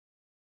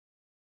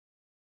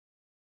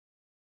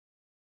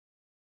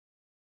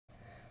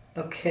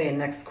Okay,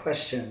 next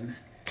question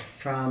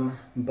from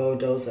Bo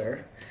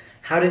Dozer.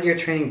 How did your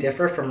training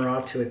differ from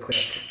raw to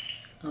equipped?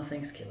 Oh,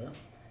 thanks, Kayla.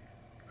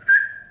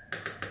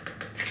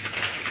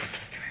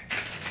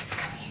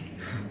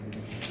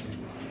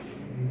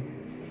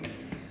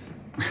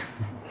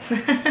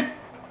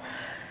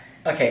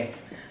 Okay.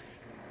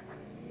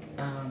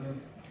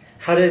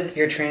 How did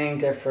your training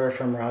differ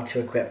from raw to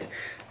equipped?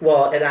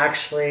 Well, it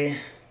actually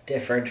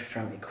differed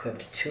from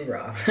equipped to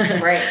raw.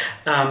 Right.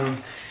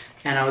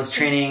 And I was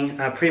training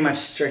pretty much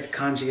strict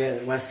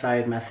conjugate West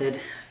Side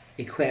method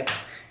equipped.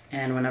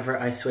 And whenever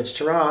I switched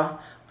to raw,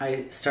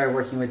 I started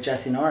working with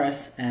Jesse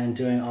Norris and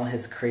doing all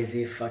his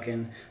crazy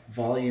fucking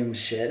volume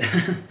shit.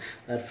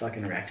 That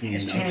fucking wrecked me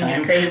in no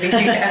time. Crazy,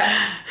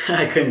 yeah.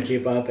 I couldn't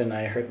keep up and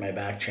I hurt my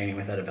back training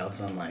without a belt,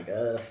 so I'm like,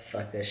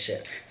 fuck this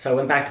shit. So I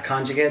went back to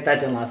conjugate. That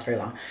didn't last very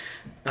long,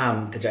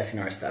 the Jesse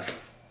Norris stuff.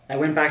 I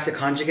went back to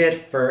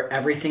conjugate for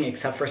everything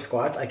except for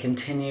squats. I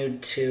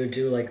continued to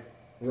do like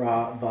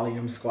raw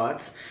volume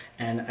squats,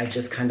 and I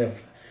just kind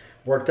of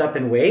worked up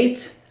in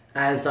weight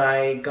as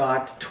I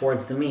got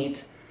towards the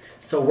meet.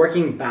 So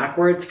working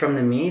backwards from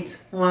the meet,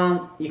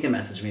 well, you can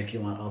message me if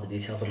you want all the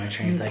details of my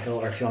training cycle,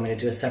 or if you want me to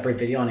do a separate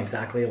video on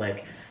exactly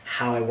like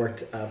how I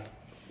worked up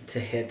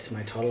to hit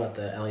my total at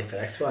the LA Fit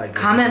Expo.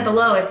 Comment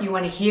below if you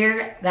want to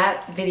hear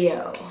that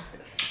video.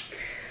 Yes.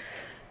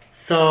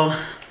 So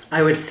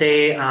I would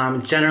say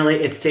generally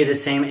it stayed the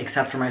same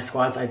except for my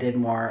squats. I did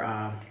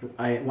more,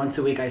 once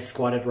a week I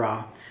squatted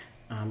raw,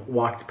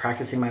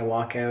 practicing my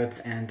walkouts,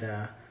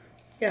 and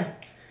yeah.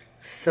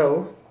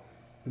 So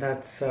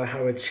that's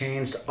how it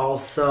changed.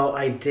 Also,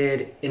 I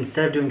did,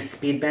 instead of doing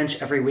speed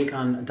bench every week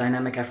on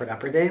dynamic effort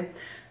upper day,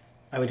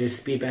 I would do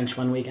speed bench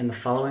one week, and the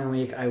following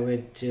week I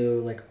would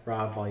do like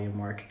raw volume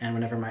work. And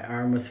whenever my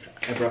arm was,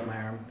 I broke my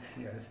arm, if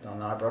you guys don't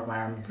know, I broke my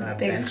arm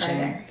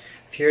benching a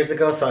few years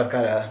ago, so I've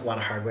got a lot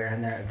of hardware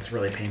in there. It's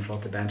really painful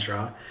to bench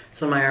raw.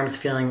 So my arm's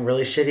feeling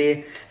really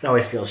shitty. It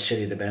always feels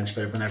shitty to bench,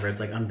 but whenever it's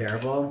like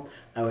unbearable,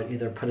 I would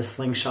either put a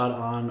slingshot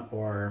on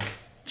or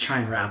try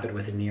and wrap it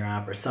with a knee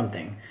wrap or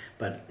something.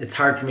 But it's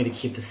hard for me to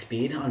keep the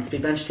speed on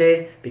speed bench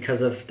day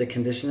because of the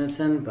condition it's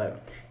in.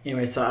 But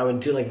anyway, so I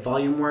would do like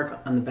volume work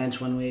on the bench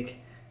one week,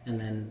 and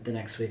then the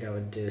next week I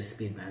would do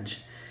speed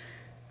bench.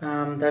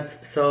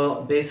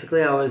 So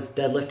basically I was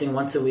deadlifting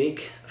once a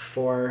week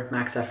for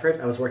max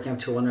effort. I was working up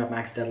to a 1-rep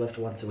max deadlift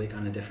once a week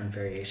on a different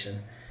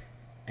variation.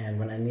 And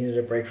when I needed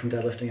a break from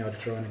deadlifting, I would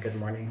throw in a good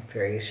morning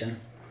variation.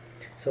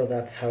 So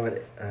that's how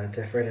it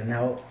differed. And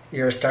now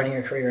you're starting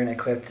your career in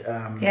equipped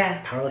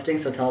powerlifting.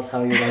 So tell us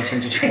how you're going to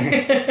change your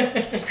training.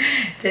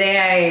 Today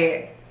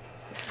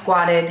I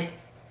squatted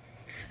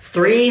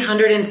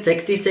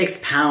 366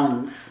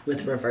 pounds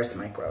with reverse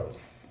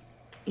micros.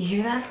 You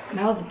hear that?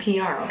 That was a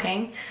PR,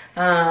 okay?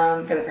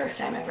 For the first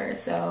time ever.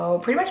 So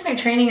pretty much my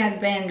training has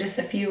been just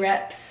a few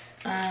reps.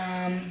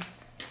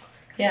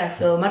 Yeah,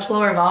 so much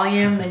lower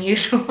volume than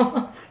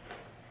usual.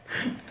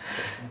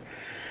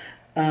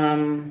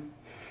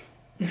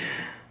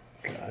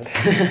 God.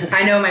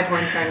 I know my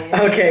Pornstar name.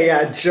 Okay,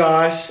 yeah,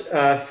 Josh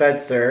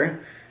Fetzer.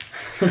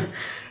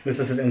 This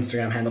is his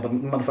Instagram handle, but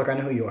motherfucker, I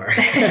know who you are.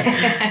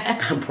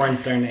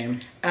 Pornstar name.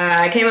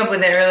 I came up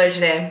with it earlier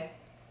today.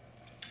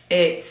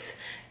 It's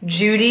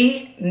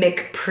Judy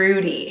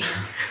McPrudy.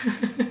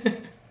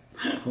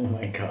 Oh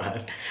my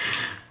god.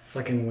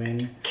 Fucking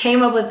win.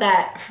 Came up with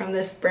that from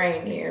this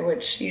brain here,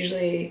 which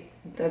usually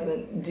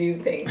doesn't do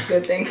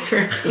good things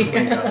for me. Oh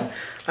my god.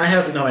 I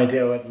have no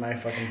idea what my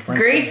fucking porn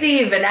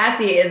Gracie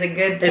Vanassi is a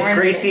good porn It's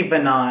Gracie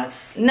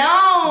Vanas.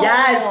 No!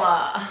 Yes!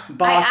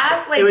 I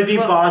asked like... It would be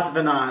Boss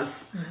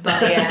Vanas.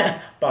 But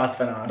yeah. Boss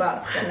Vanas.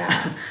 Boss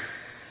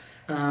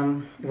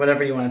Vanas.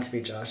 Whatever you want it to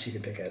be, Josh, you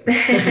can pick it.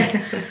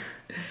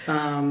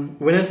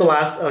 When is the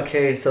last...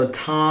 Okay, so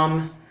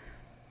Tom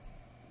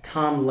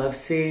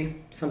Levsey,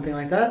 something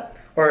like that?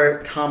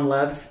 Or Tom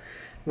Levs.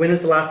 When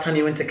is the last time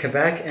you went to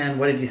Quebec, and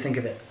what did you think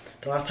of it?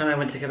 The last time I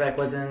went to Quebec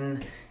was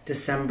in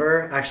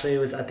December. Actually, it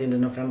was at the end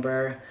of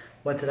November.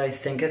 What did I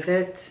think of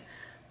it?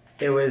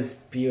 It was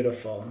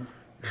beautiful.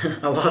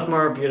 A lot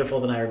more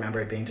beautiful than I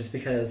remember it being, just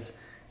because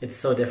it's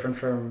so different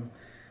from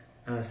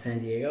San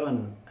Diego,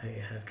 and I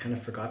had kind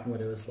of forgotten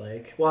what it was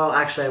like. Well,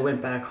 actually, I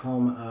went back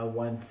home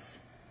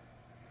once,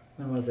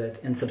 when was it?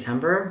 In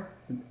September,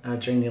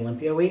 during the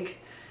Olympia week.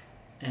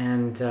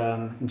 And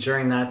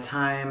during that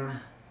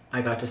time,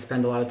 I got to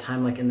spend a lot of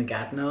time like in the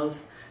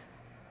Gatineaus,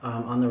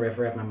 on the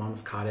river at my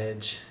mom's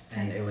cottage,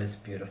 and nice. It was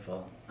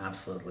beautiful,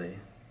 absolutely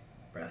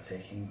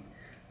breathtaking.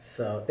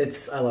 So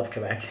I love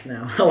Quebec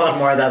now. A lot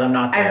more that I'm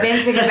not there. I've been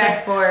to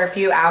Quebec for a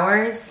few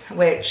hours,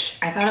 which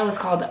I thought it was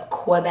called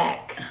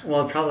Quebec.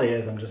 Well, it probably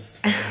is. I'm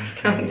just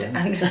Canadian.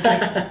 I'm just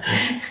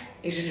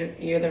kidding.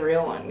 You're the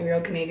real one, the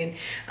real Canadian.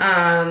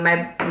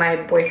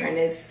 My boyfriend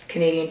is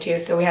Canadian too,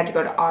 so we had to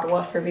go to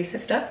Ottawa for visa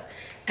stuff.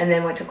 And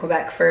then went to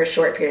Quebec for a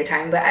short period of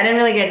time, but I didn't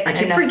really get. I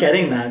keep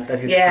forgetting that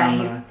he's from.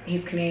 Yeah,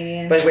 he's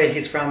Canadian. But wait,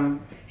 he's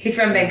from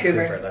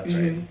Vancouver. That's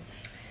right.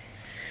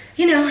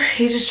 You know,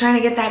 he's just trying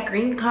to get that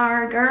green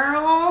card,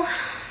 girl.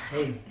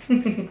 Hey,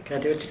 gotta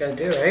do what you gotta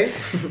do, right?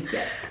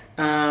 Yes.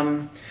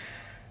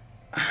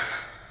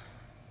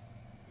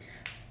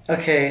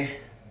 Okay,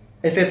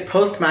 if it's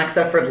post max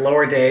effort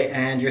lower day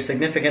and your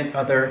significant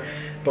other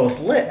both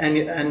lit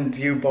and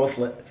you both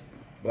lit,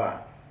 blah.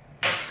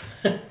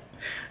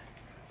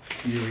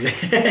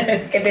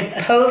 If it's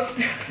post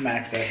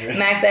max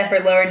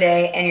effort lower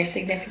day and your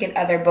significant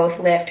other both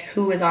lift,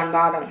 who is on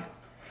bottom?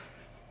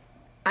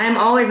 I'm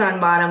always on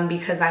bottom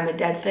because I'm a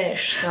dead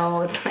fish,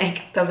 so it's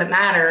like, doesn't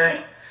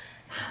matter.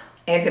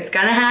 If it's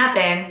gonna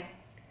happen,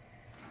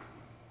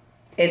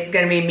 it's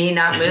gonna be me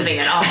not moving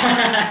at all.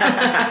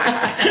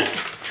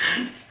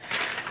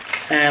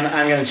 And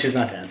I'm gonna choose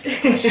not to answer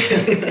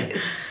the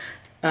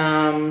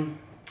question.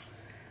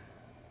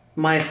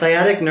 My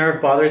sciatic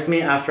nerve bothers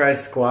me after I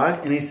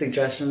squat. Any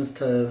suggestions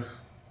to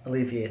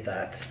alleviate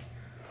that?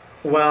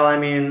 Well, I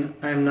mean,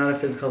 I'm not a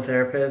physical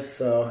therapist,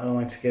 so I don't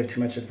like to give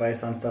too much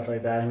advice on stuff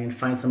like that. I mean,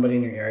 find somebody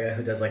in your area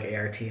who does like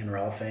ART and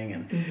Rolfing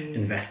and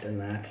invest in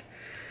that.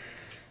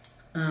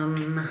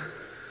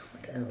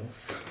 What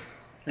else?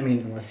 I mean,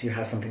 unless you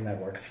have something that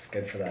works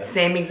good for that.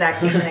 Same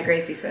exact thing that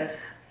Gracie says.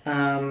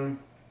 How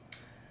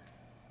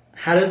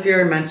does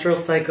your menstrual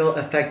cycle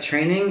affect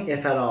training,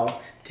 if at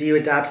all? Do you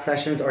adapt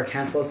sessions or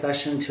cancel a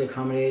session to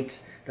accommodate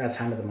that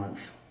time of the month?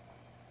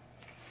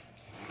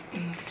 You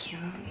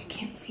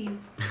can't see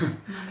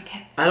Mama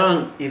Cat. I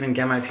don't even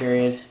get my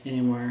period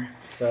anymore,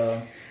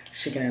 so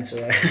she can answer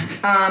that.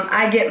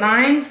 I get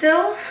mine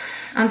still,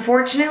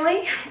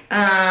 unfortunately.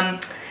 I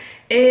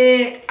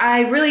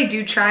really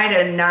do try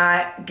to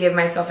not give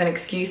myself an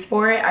excuse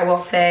for it. I will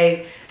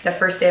say the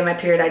first day of my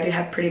period, I do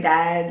have pretty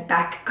bad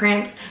back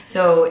cramps.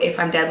 So if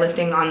I'm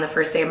deadlifting on the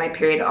first day of my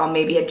period, I'll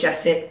maybe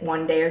adjust it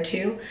one day or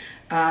two.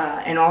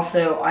 And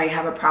also I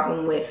have a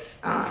problem with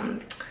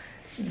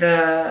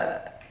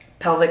the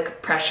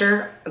pelvic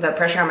pressure, the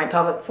pressure on my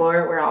pelvic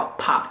floor where I'll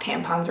pop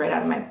tampons right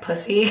out of my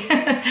pussy.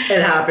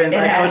 It happens.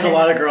 I coach a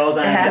lot of girls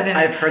and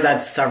I've heard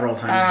that several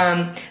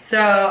times.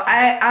 So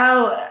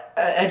I'll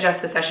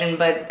adjust the session,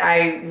 but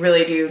I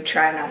really do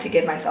try not to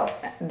give myself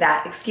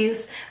that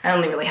excuse. I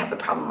only really have a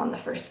problem on the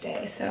first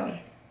day. So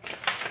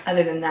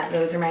other than that,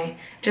 those are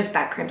just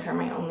back cramps are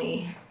my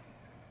only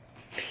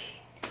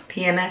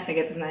PMS. I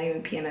guess it's not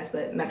even PMS,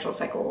 but menstrual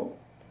cycle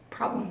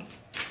problems.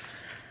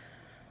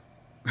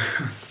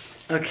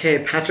 Okay,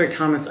 Patrick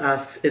Thomas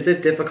asks, is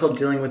it difficult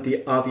dealing with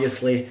the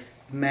obviously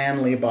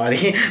manly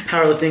body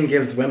powerlifting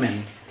gives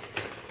women?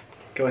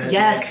 Go ahead.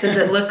 Yes, Nick. does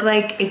it look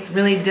like it's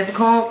really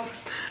difficult?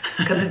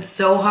 Because it's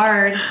so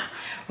hard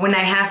when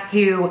I have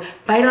to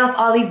fight off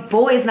all these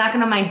boys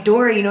knocking on my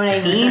door, you know what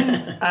I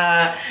mean?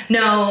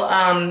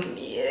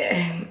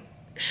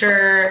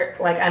 Sure,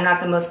 like I'm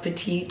not the most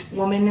petite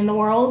woman in the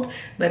world,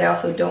 but I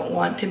also don't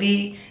want to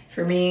be.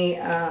 For me,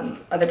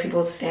 other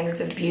people's standards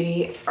of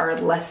beauty are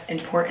less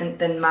important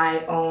than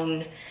my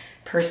own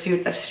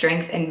pursuit of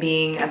strength and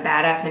being a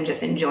badass and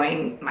just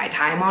enjoying my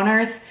time on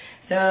earth.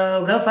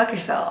 So go fuck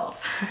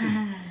yourself.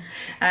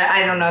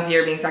 I don't know if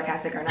you're being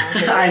sarcastic or not.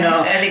 I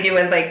know. I think it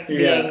was like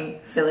being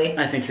silly.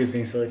 I think he was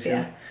being silly too.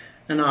 Yeah.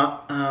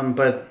 And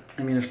but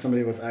I mean, if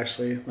somebody was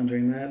actually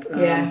wondering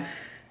that,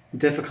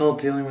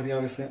 difficult dealing with you,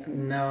 obviously.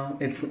 No,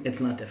 it's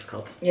not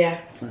difficult. Yeah.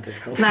 It's not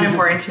difficult. It's not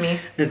important to me.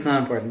 It's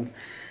not important.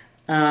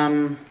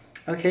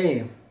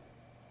 Okay.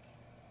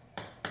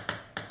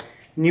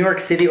 New York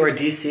City or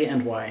DC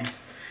and why?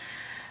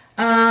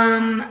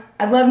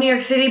 I love New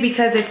York City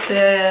because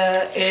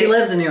She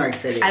lives in New York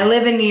City. I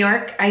live in New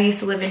York. I used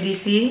to live in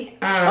DC.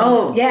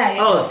 Oh,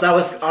 so that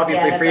was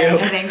obviously for you.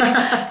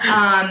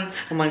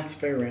 I'm like, it's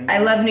very random. I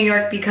love New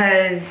York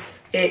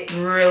because it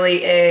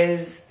really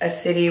is a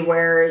city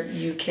where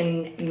you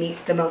can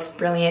meet the most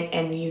brilliant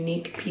and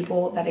unique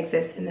people that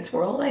exist in this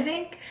world, I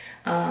think.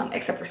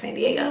 Except for San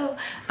Diego.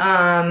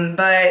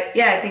 But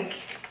yeah, I think,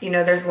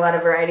 there's a lot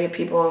of variety of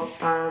people.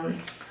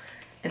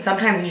 And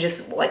sometimes you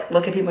just like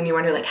look at people and you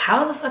wonder like,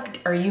 how the fuck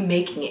are you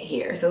making it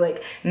here? So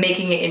like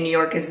making it in New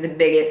York is the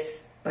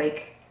biggest,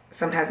 like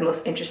sometimes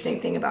most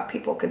interesting thing about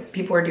people, because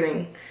people are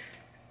doing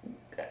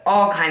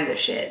all kinds of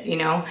shit,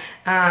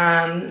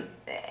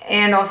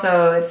 and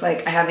also it's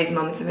like, I have these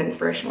moments of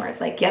inspiration where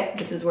it's like, yep,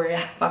 this is where it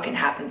fucking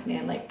happens,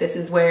 man. Like this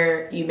is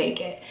where you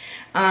make it.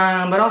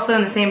 But also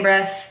in the same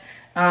breath,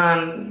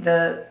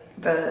 the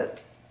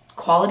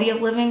quality of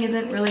living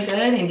isn't really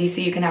good. In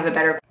DC, you can have a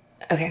better,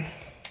 okay.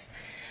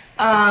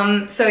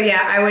 So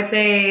yeah, I would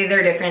say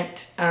they're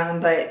different,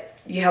 but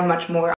you have much more